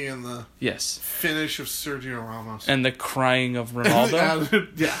Messi and the finish of Sergio Ramos. And the crying of Ronaldo.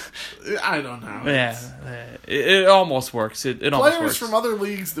 Yeah. I don't know. Yeah. It almost works. It almost works. Players from other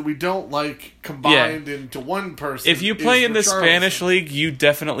leagues that we don't like combined into one person. If you play in the Spanish league, you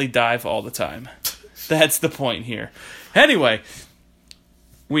definitely dive all the time. That's the point here. Anyway,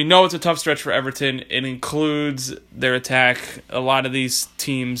 we know it's a tough stretch for Everton. It includes their attack. A lot of these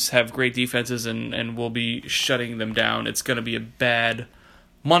teams have great defenses and will be shutting them down. It's going to be a bad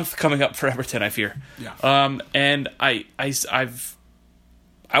month coming up for Everton, I fear. Yeah. And I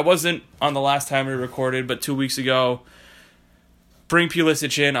wasn't on the last time we recorded, but 2 weeks ago, bring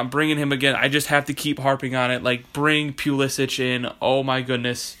Pulisic in. I'm bringing him again. I just have to keep harping on it. Bring Pulisic in. Oh, my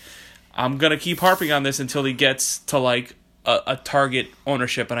goodness. I'm going to keep harping on this until he gets to, a target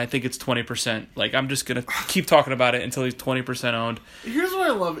ownership, and I think it's 20%. I'm just going to keep talking about it until he's 20% owned. Here's what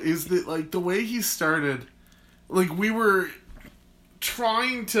I love is that, the way he started, we were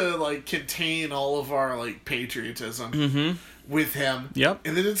trying to, contain all of our, patriotism with him. Yep.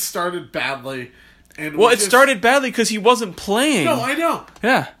 And then it started badly. And it started badly because he wasn't playing. No, I know.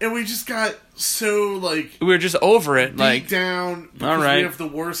 Yeah. And we just got so, we were just over it. Beat down because all right. We have the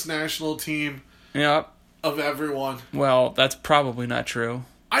worst national team. Yep. Of everyone. Well, that's probably not true.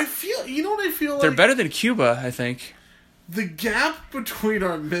 I feel... You know what I feel like? They're better than Cuba, I think. The gap between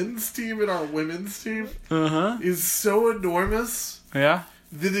our men's team and our women's team is so enormous that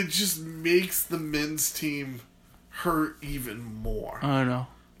it just makes the men's team hurt even more. I know.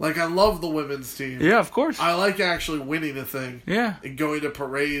 I love the women's team. Yeah, of course. I like actually winning a thing. Yeah. And going to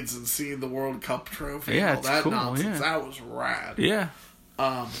parades and seeing the World Cup trophy and all that cool. nonsense. Yeah. That was rad. Yeah.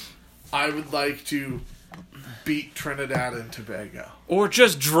 I would like to beat Trinidad and Tobago. Or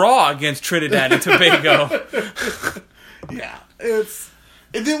just draw against Trinidad and Tobago. Yeah.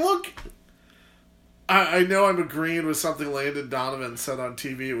 And then look... I know I'm agreeing with something Landon Donovan said on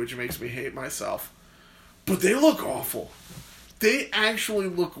TV, which makes me hate myself. But they look awful. They actually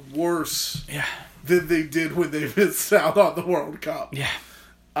look worse than they did when they missed out on the World Cup. Yeah.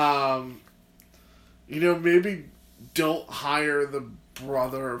 Maybe don't hire the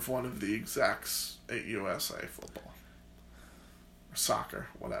brother of one of the execs at USA Football. Or soccer,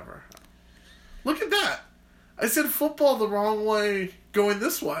 whatever. Look at that. I said football the wrong way, going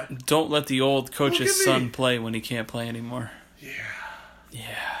this way. Don't let the old coach's son play when he can't play anymore.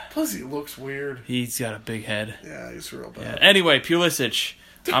 Yeah. Plus, he looks weird. He's got a big head. Yeah, he's real bad. Yeah. Anyway, Pulisic.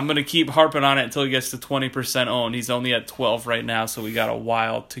 I'm going to keep harping on it until he gets to 20% owned. He's only at 12 right now, so we got a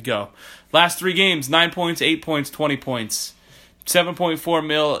while to go. Last 3 games, 9 points, 8 points, 20 points. 7.4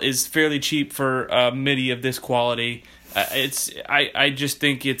 mil is fairly cheap for a midi of this quality. I just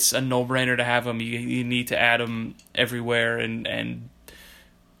think it's a no-brainer to have him. You need to add him everywhere and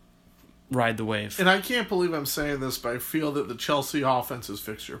ride the wave. And I can't believe I'm saying this, but I feel that the Chelsea offense is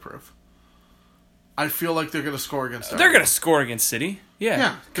fixture-proof. I feel like they're going to score against everyone. They're going to score against City.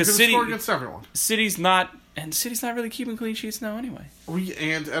 Yeah, because City score against everyone. City's not really keeping clean sheets now anyway.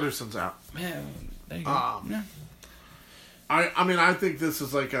 And Ederson's out. Yeah, there you go. Yeah. I mean, I think this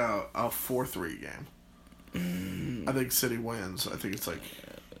is like a 4-3 game. I think City wins. I think it's like...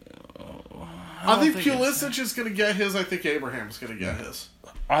 I think Pulisic is going to get his. I think Abraham's going to get his.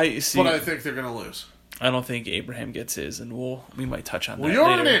 But I think they're going to lose. I don't think Abraham gets his, and we might touch on that later. Well,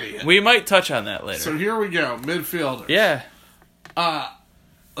 you're an idiot. We might touch on that later. So here we go. Midfielders. Yeah.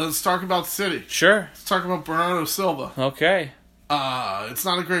 Let's talk about City. Sure. Let's talk about Bernardo Silva. Okay. It's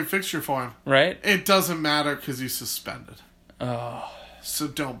not a great fixture for him. Right. It doesn't matter because he's suspended. Oh. So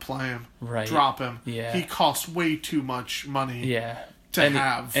don't play him. Right. Drop him. Yeah. He costs way too much money. Yeah. To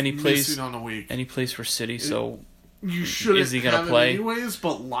have missing on a week. And he plays for City, so you shouldn't is he gonna have play? It anyways,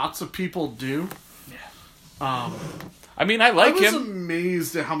 but lots of people do. Yeah. I mean, I like him. I was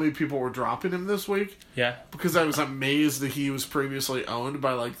amazed at how many people were dropping him this week. Yeah. Because I was amazed that he was previously owned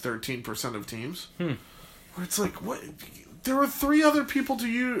by like 13% of teams. Where it's like, what? There are 3 other people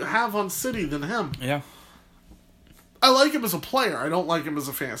you have on City than him. Yeah. I like him as a player. I don't like him as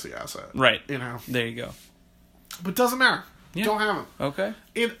a fantasy asset. Right. You know. There you go. But it doesn't matter. Yeah. Don't have him. Okay.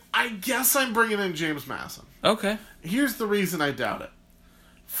 And I guess I'm bringing in James Maddison. Okay. Here's the reason I doubt it.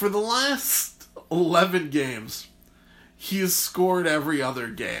 For the last 11 games, he has scored every other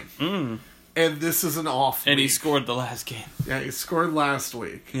game. And this is an off week. And he scored the last game. Yeah, he scored last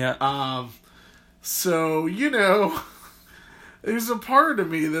week. Yeah. So, there's a part of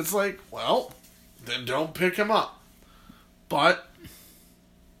me that's like, well, then don't pick him up. But,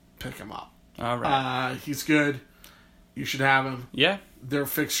 pick him up. All right. He's good. You should have him. Yeah. Their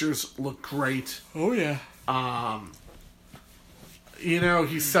fixtures look great. Oh, yeah.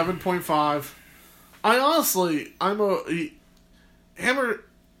 He's 7.5.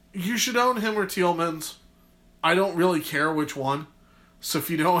 You should own him or Tielemans. I don't really care which one. So if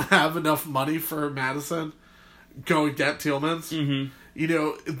you don't have enough money for Maddison, go and get Tielemans. Mm-hmm.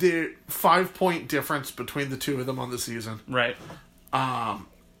 The 5-point difference between the two of them on the season. Right.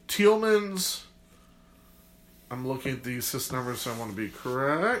 Tielemans, I'm looking at the assist numbers, so I want to be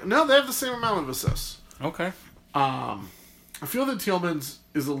correct. No, they have the same amount of assists. Okay. I feel that Tielemans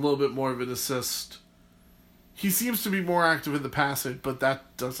is a little bit more of an assist. He seems to be more active in the passing, but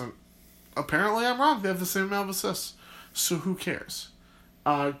that doesn't... Apparently, I'm wrong. They have the same amount of assists. So who cares?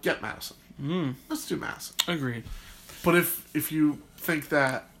 Get Maddison. Let's do Maddison. Agreed. But if you think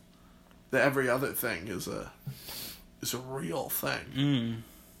that the every other thing is a real thing...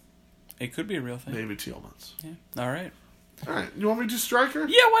 It could be a real thing. Maybe Tielemans. Yeah. All right. You want me to do striker?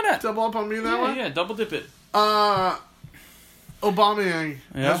 Yeah, why not? Double up on me that way? Yeah, double dip it. Aubameyang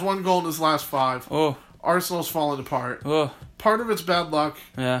has 1 goal in his last 5. Oh. Arsenal's falling apart. Oh. Part of it's bad luck.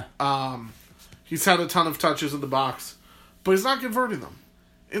 Yeah. He's had a ton of touches in the box, but he's not converting them.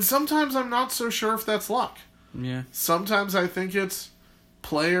 And sometimes I'm not so sure if that's luck. Yeah. Sometimes I think it's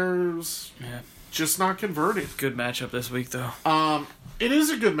players just not converting. Good matchup this week, though. It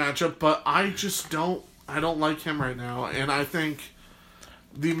is a good matchup, but I don't like him right now. And I think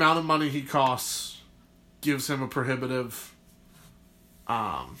the amount of money he costs gives him a prohibitive,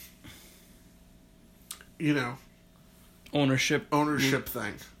 ownership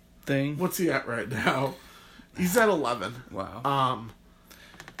thing. What's he at right now? He's at 11. Wow.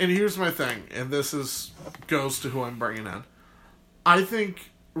 And here's my thing, and this goes to who I'm bringing in. I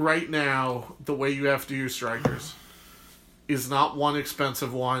think right now, the way you have to use strikers is not one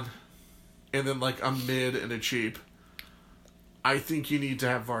expensive one, and then like a mid and a cheap. I think you need to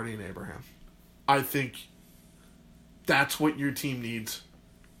have Vardy and Abraham. I think that's what your team needs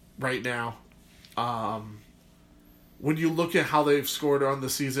right now. When you look at how they've scored on the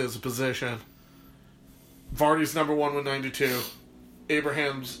season as a position, Vardy's number 1 with 92.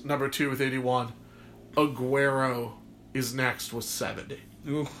 Abraham's number 2 with 81. Aguero is next with 70.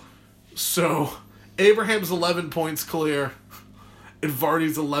 Ooh. So, Abraham's 11 points clear, and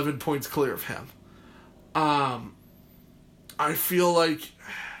Vardy's 11 points clear of him. I feel like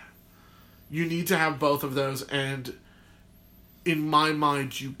you need to have both of those, and in my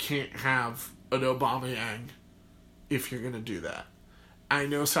mind, you can't have an Aubameyang if you're going to do that. I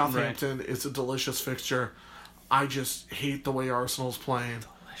know Southampton is a delicious fixture. I just hate the way Arsenal's playing.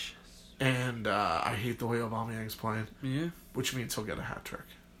 Delicious. And I hate the way Aubameyang's playing. Yeah. Which means he'll get a hat trick.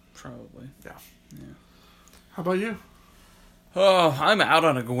 Probably. Yeah. Yeah. How about you? Oh, I'm out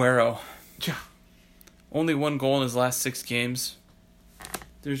on Aguero. Yeah. Only 1 goal in his last 6 games.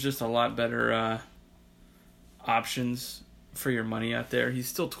 There's just a lot better options for your money out there. He's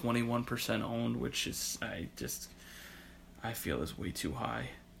still 21% owned, which is I feel is way too high.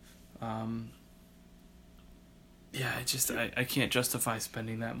 I can't justify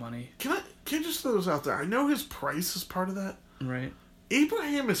spending that money. Can I just throw this out there? I know his price is part of that. Right.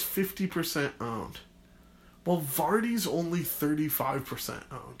 Abraham is 50% owned, while Vardy's only 35%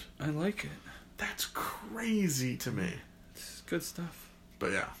 owned. I like it. That's crazy to me. It's good stuff.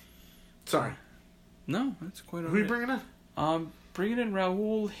 But yeah. Sorry. No, that's quite all right. Who are you bringing in? Bringing in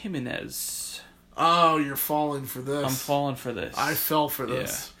Raul Jimenez. Oh, you're falling for this. I'm falling for this. I fell for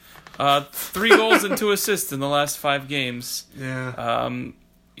this. Yeah. 3 goals and 2 assists in the last 5 games. Yeah.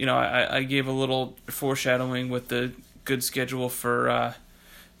 I gave a little foreshadowing with the good schedule for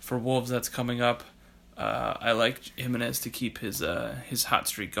Wolves that's coming up. I like Jimenez to keep his hot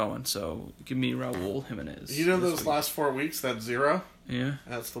streak going, so give me Raul Jimenez. You know those last 4 weeks, that 0? Yeah.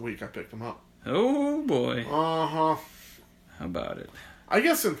 That's the week I picked him up. Oh, boy. Uh-huh. How about it? I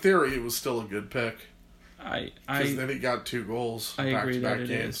guess in theory it was still a good pick. Because then he got 2 goals in I agree that back-to-back it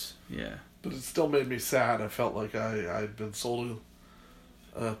games. is. Yeah. But it still made me sad. I felt like I'd been sold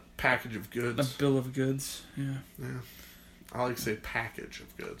a package of goods. A bill of goods, yeah. Yeah. I like to say package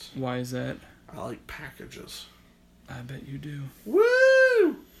of goods. Why is that? I like packages. I bet you do.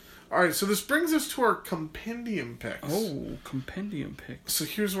 Woo! Alright, so this brings us to our compendium picks. Oh, compendium picks. So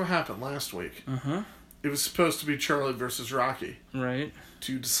here's what happened last week. Uh-huh. It was supposed to be Charlie versus Rocky. Right.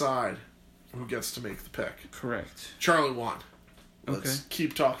 To decide who gets to make the pick. Correct. Charlie won. Let's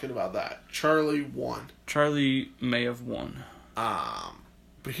keep talking about that. Charlie won. Charlie may have won.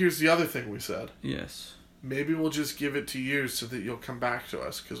 But here's the other thing we said. Yes. Maybe we'll just give it to you so that you'll come back to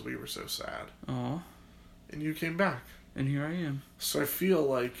us because we were so sad. Aw. And you came back. And here I am. So I feel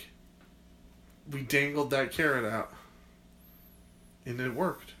like we dangled that carrot out. And it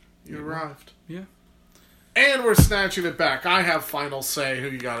worked. You arrived. Yeah. And we're snatching it back. I have final say who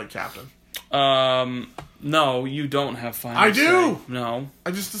you got at captain. No, you don't have final say. I do! No.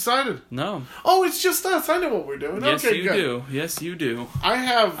 I just decided. No. Oh, it's just us. I know what we're doing. Yes, okay, you good. do. Yes, you do.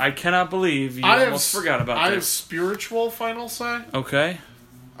 I cannot believe you almost forgot about I have this. spiritual final say. Okay.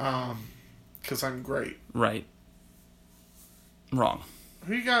 Because I'm great. Right. Wrong.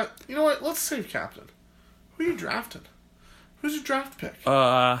 Who you got? You know what? Let's save captain. Who you drafting? Who's your draft pick?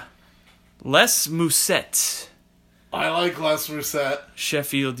 Les Mousset. I like Les Mousset.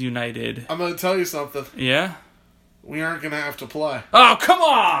 Sheffield United. I'm going to tell you something. Yeah? We aren't going to have to play. Oh, come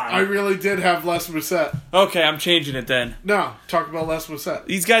on! I really did have Les Mousset. Okay, I'm changing it then. No, talk about Les Mousset.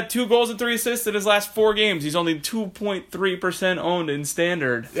 He's got 2 goals and 3 assists in his last 4 games. He's only 2.3% owned in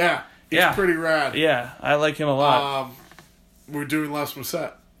standard. Yeah, he's pretty rad. Yeah, I like him a lot. We're doing Les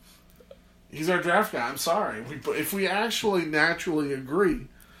Mousset. He's our draft guy. I'm sorry. If we actually naturally agree,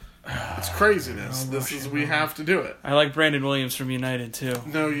 it's craziness. We have to do it. I like Brandon Williams from United, too.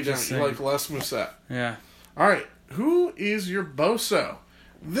 No, you don't. You like Les Mousset. Yeah. All right. Who is your Boso?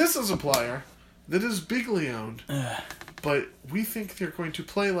 This is a player that is bigly owned, but we think they're going to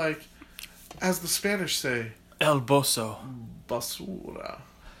play like, as the Spanish say, El Boso. Basura.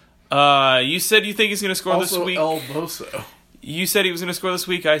 You said you think he's going to score Also this week. El Boso. You said he was going to score this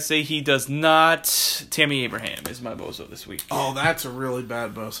week. I say he does not. Tammy Abraham is my Boso this week. Oh, that's a really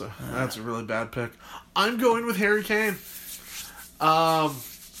bad Boso. That's a really bad pick. I'm going with Harry Kane. I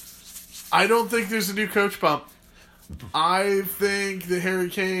don't think there's a new coach bump. I think that Harry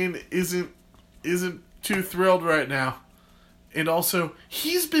Kane isn't too thrilled right now. And also,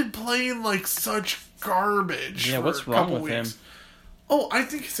 he's been playing like such garbage. Yeah, for what's a wrong couple with weeks. him? Oh, I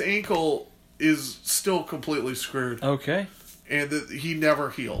think his ankle is still completely screwed. Okay. And that he never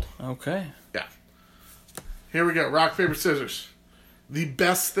healed. Okay. Yeah. Here we go. Rock, paper, scissors. The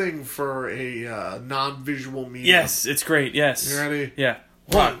best thing for a non-visual medium. Yes, it's great. Yes. You ready? Yeah.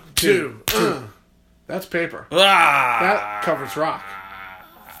 1, 2. That's paper. Ah! That covers rock.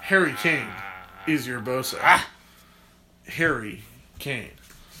 Harry Kane is your Bosa. Harry Kane,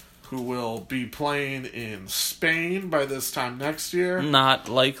 who will be playing in Spain by this time next year. Not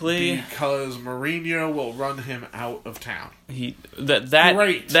likely. Because Mourinho will run him out of town. Great.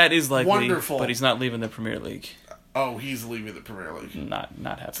 That is likely. Wonderful. But he's not leaving the Premier League. Oh, he's leaving the Premier League. Not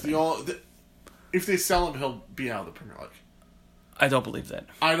happening. If they sell him, he'll be out of the Premier League. I don't believe that.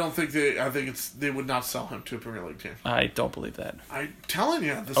 I think they would not sell him to a Premier League team. I don't believe that. I'm telling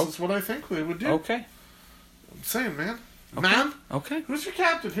you, this is what I think they would do. Okay. I'm saying, man. Okay. Man? Okay. Who's your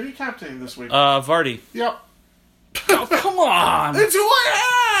captain? Who are you captaining this week? Vardy. Yep. Oh, come on! That's who I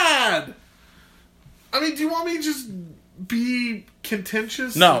had! I mean, do you want me to just be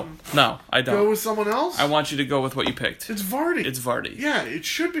contentious? No, I don't. Go with someone else? I want you to go with what you picked. It's Vardy. It's Vardy. Yeah, it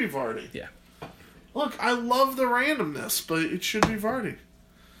should be Vardy. Yeah. Look, I love the randomness, but it should be Vardy.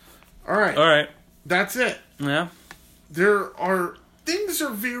 All right. All right. That's it. Yeah. Things are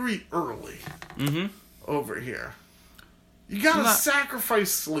very early over here. You gotta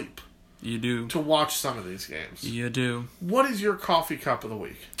sacrifice sleep. You do. To watch some of these games. You do. What is your coffee cup of the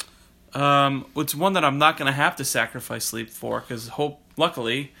week? It's one that I'm not going to have to sacrifice sleep for, because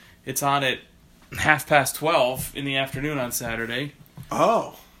luckily, it's on at 12:30 in the afternoon on Saturday.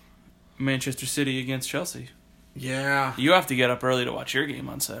 Oh. Manchester City against Chelsea. Yeah. You have to get up early to watch your game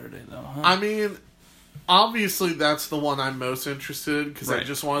on Saturday, though, huh? I mean, obviously that's the one I'm most interested in, because I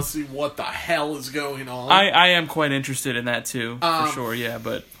just want to see what the hell is going on. I am quite interested in that, too, for sure, yeah,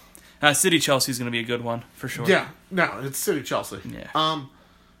 but City-Chelsea is going to be a good one, for sure. Yeah, no, it's City-Chelsea. Yeah.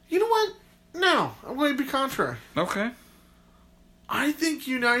 You know what? No, I'm going to be contrary. Okay. I think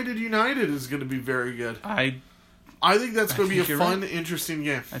United is going to be very good. I think that's going to be a fun, interesting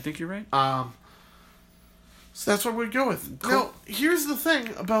game. I think you're right. So that's what we go with. Cool. Now, here's the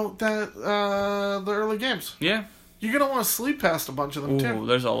thing about that the early games. Yeah. You're going to want to sleep past a bunch of them, too.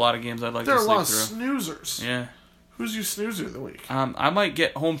 There's a lot of games I'd like to sleep through. There are a lot of snoozers. Yeah. Who's your snoozer of the week? I might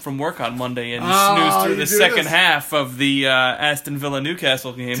get home from work on Monday and snooze through the second half of the Aston Villa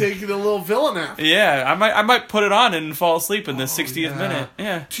Newcastle game. Taking a little Villa nap. Yeah, I might put it on and fall asleep in the 60th minute.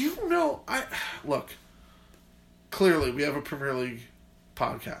 Yeah. Do you know? Look. Clearly, we have a Premier League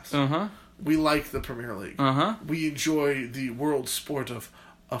podcast. We like the Premier League. We enjoy the world sport of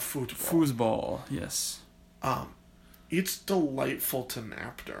football. Foosball, yes. It's delightful to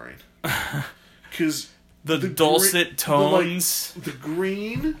nap during, because. The dulcet tones. The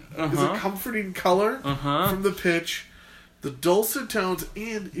green is a comforting color from the pitch. The dulcet tones,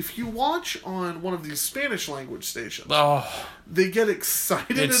 and if you watch on one of these Spanish language stations, they get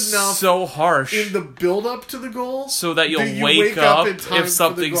excited enough. So harsh in the build up to the goal, so that you'll wake up if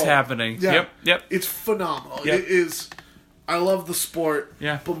something's happening. Yeah. Yep. It's phenomenal. Yep. It is. I love the sport.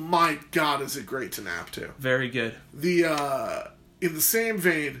 Yeah. But my God, is it great to nap to? Very good. In the same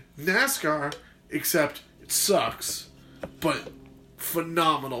vein, NASCAR, except. Sucks, but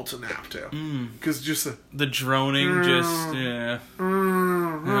phenomenal to nap to. Because just the droning, it's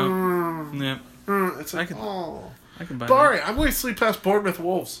like, I can buy that. Alright, I'm going to sleep past Bournemouth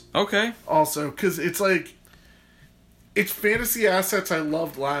Wolves. Okay. Also, because it's like, it's fantasy assets I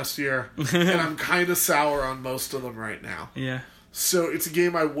loved last year, and I'm kind of sour on most of them right now. Yeah. So it's a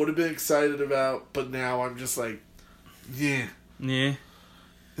game I would have been excited about, but now I'm just like, yeah. Yeah.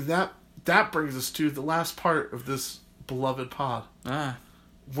 And that brings us to the last part of this beloved pod.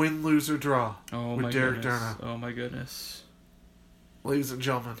 Win, lose, or draw. With Derek Derna. Oh my goodness. Ladies and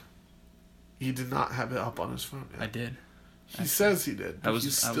gentlemen, he did not have it up on his phone yet. I did. He says he did. I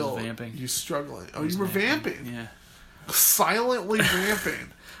was vamping. You're struggling. Oh, you were vamping. Yeah. Silently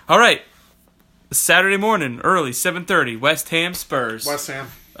vamping. All right. Saturday morning, early, 7:30. West Ham, Spurs. West Ham.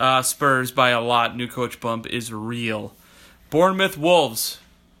 Spurs by a lot. New coach bump is real. Bournemouth, Wolves.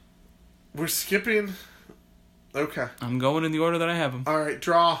 We're skipping. Okay. I'm going in the order that I have them. All right,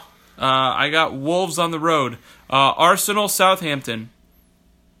 draw. I got Wolves on the road. Arsenal, Southampton.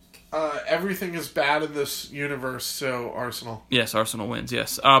 Everything is bad in this universe, so Arsenal. Yes, Arsenal wins,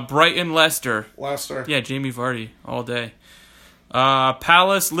 yes. Brighton, Leicester. Leicester. Yeah, Jamie Vardy all day.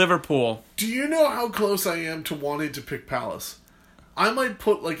 Palace, Liverpool. Do you know how close I am to wanting to pick Palace? I might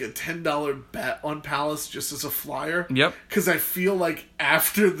put like a $10 bet on Palace just as a flyer. Yep. Because I feel like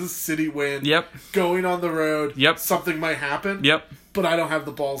after the City win, going on the road, something might happen. Yep. But I don't have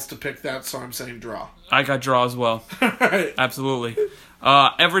the balls to pick that, so I'm saying draw. I got draw as well. Right. Absolutely.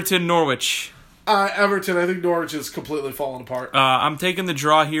 Everton, Norwich. Everton, I think Norwich is completely falling apart. I'm taking the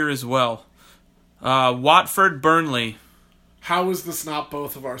draw here as well. Watford, Burnley. How is this not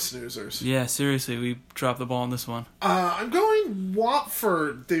both of our snoozers? Yeah, seriously, we dropped the ball on this one. I'm going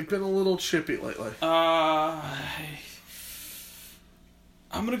Watford. They've been a little chippy lately. I'm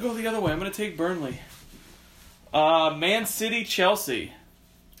going to go the other way. I'm going to take Burnley. Man City, Chelsea.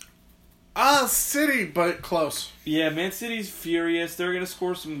 City, but close. Yeah, Man City's furious. They're going to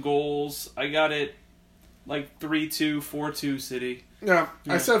score some goals. I got it like 3-2, 4-2 City. Yeah,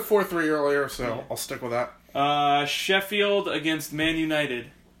 I said 4-3 earlier, so I'll stick with that. Sheffield against Man United.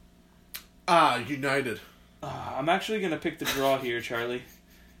 United. I'm actually going to pick the draw here, Charlie.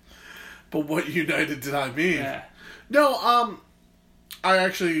 But what United did I mean? Yeah. No, I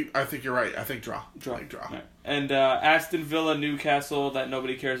think you're right. I think draw. Draw. Right. And Aston Villa, Newcastle, that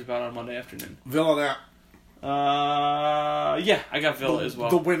nobody cares about on Monday afternoon. Villa nap. Yeah, I got Villa as well.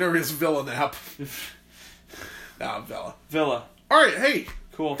 The winner is Villa nap. Villa. Villa. All right, hey.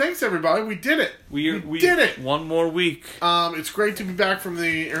 Cool. Thanks, everybody. We did it. We did it. One more week. It's great to be back from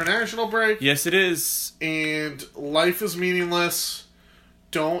the international break. Yes, it is. And life is meaningless.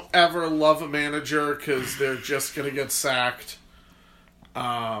 Don't ever love a manager because they're just going to get sacked.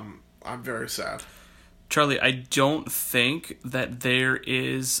 I'm very sad. Charlie, I don't think that there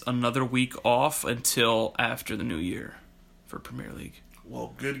is another week off until after the new year for Premier League.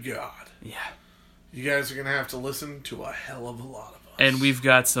 Well, good God. Yeah. You guys are going to have to listen to a hell of a lot of us. And we've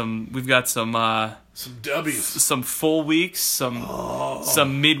got some W's. Some full weeks, some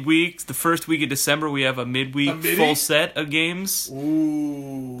midweeks. The first week of December we have a midweek full set of games.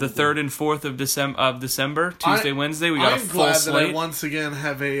 Ooh. The 3rd and 4th of December, Tuesday, Wednesday, we got a full slate. I'm glad that I once again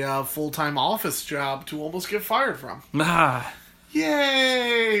have a full-time office job to almost get fired from.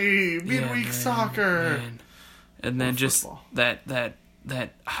 Yay! Midweek soccer. Man. And then just that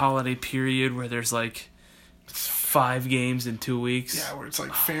holiday period where there's like 5 games in 2 weeks. Yeah, where it's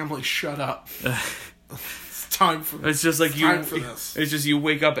like, family, shut up. It's time for this. It's just like this. It's just you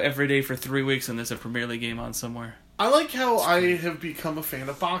wake up every day for 3 weeks and there's a Premier League game on somewhere. I like how I have become a fan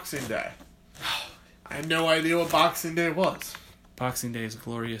of Boxing Day. I had no idea what Boxing Day was. Boxing Day is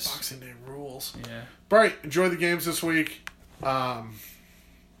glorious. Boxing Day rules. Yeah. Right, enjoy the games this week. Poor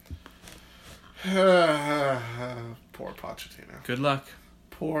Pochettino. Good luck.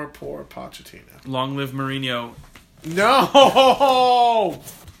 Poor Pochettino. Long live Mourinho. No!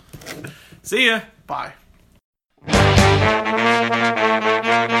 See ya. Bye.